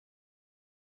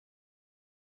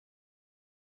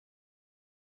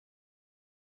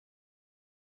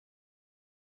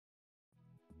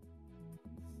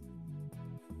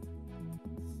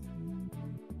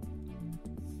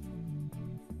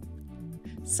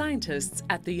Scientists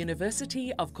at the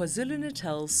University of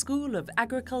KwaZulu-Natal School of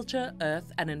Agriculture,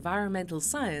 Earth and Environmental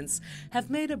Science have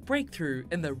made a breakthrough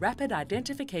in the rapid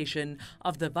identification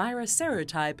of the virus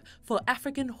serotype for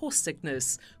African horse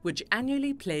sickness, which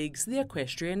annually plagues the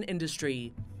equestrian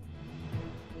industry.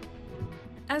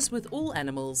 As with all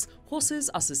animals, horses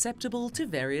are susceptible to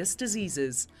various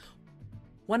diseases,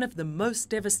 one of the most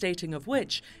devastating of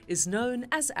which is known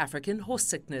as African horse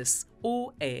sickness,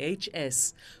 or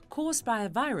AHS, caused by a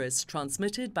virus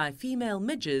transmitted by female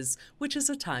midges, which is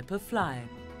a type of fly.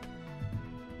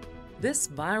 This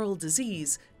viral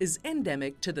disease is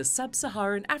endemic to the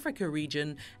sub-Saharan Africa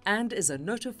region and is a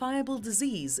notifiable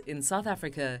disease in South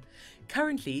Africa.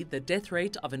 Currently, the death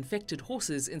rate of infected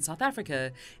horses in South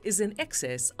Africa is in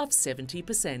excess of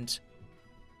 70%.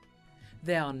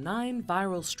 There are 9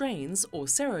 viral strains or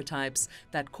serotypes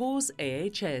that cause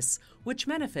AHS, which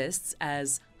manifests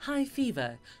as high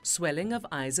fever, swelling of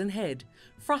eyes and head,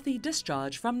 frothy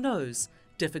discharge from nose,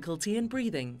 difficulty in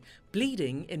breathing,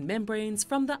 bleeding in membranes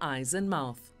from the eyes and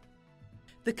mouth.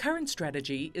 The current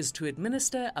strategy is to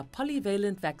administer a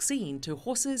polyvalent vaccine to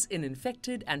horses in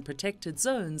infected and protected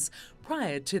zones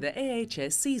prior to the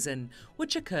AHS season,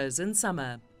 which occurs in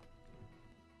summer.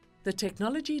 The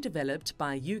technology developed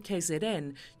by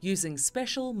UKZN using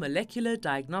special molecular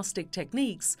diagnostic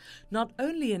techniques not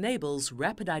only enables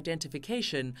rapid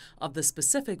identification of the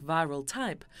specific viral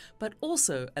type, but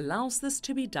also allows this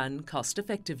to be done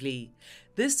cost-effectively.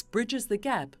 This bridges the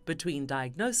gap between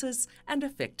diagnosis and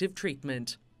effective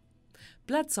treatment.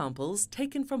 Blood samples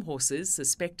taken from horses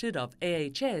suspected of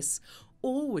AHS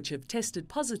or which have tested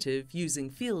positive using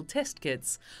field test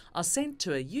kits are sent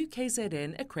to a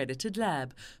UKZN accredited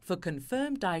lab for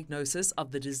confirmed diagnosis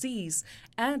of the disease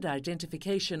and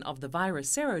identification of the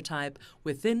virus serotype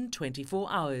within 24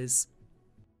 hours.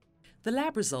 The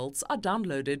lab results are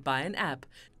downloaded by an app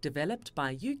developed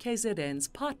by UKZN's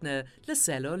partner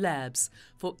Lisello Labs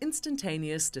for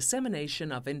instantaneous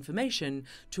dissemination of information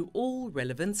to all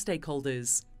relevant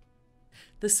stakeholders.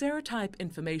 The serotype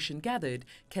information gathered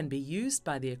can be used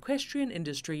by the equestrian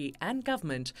industry and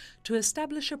government to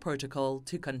establish a protocol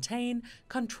to contain,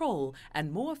 control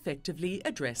and more effectively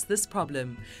address this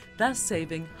problem, thus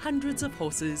saving hundreds of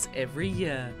horses every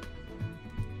year.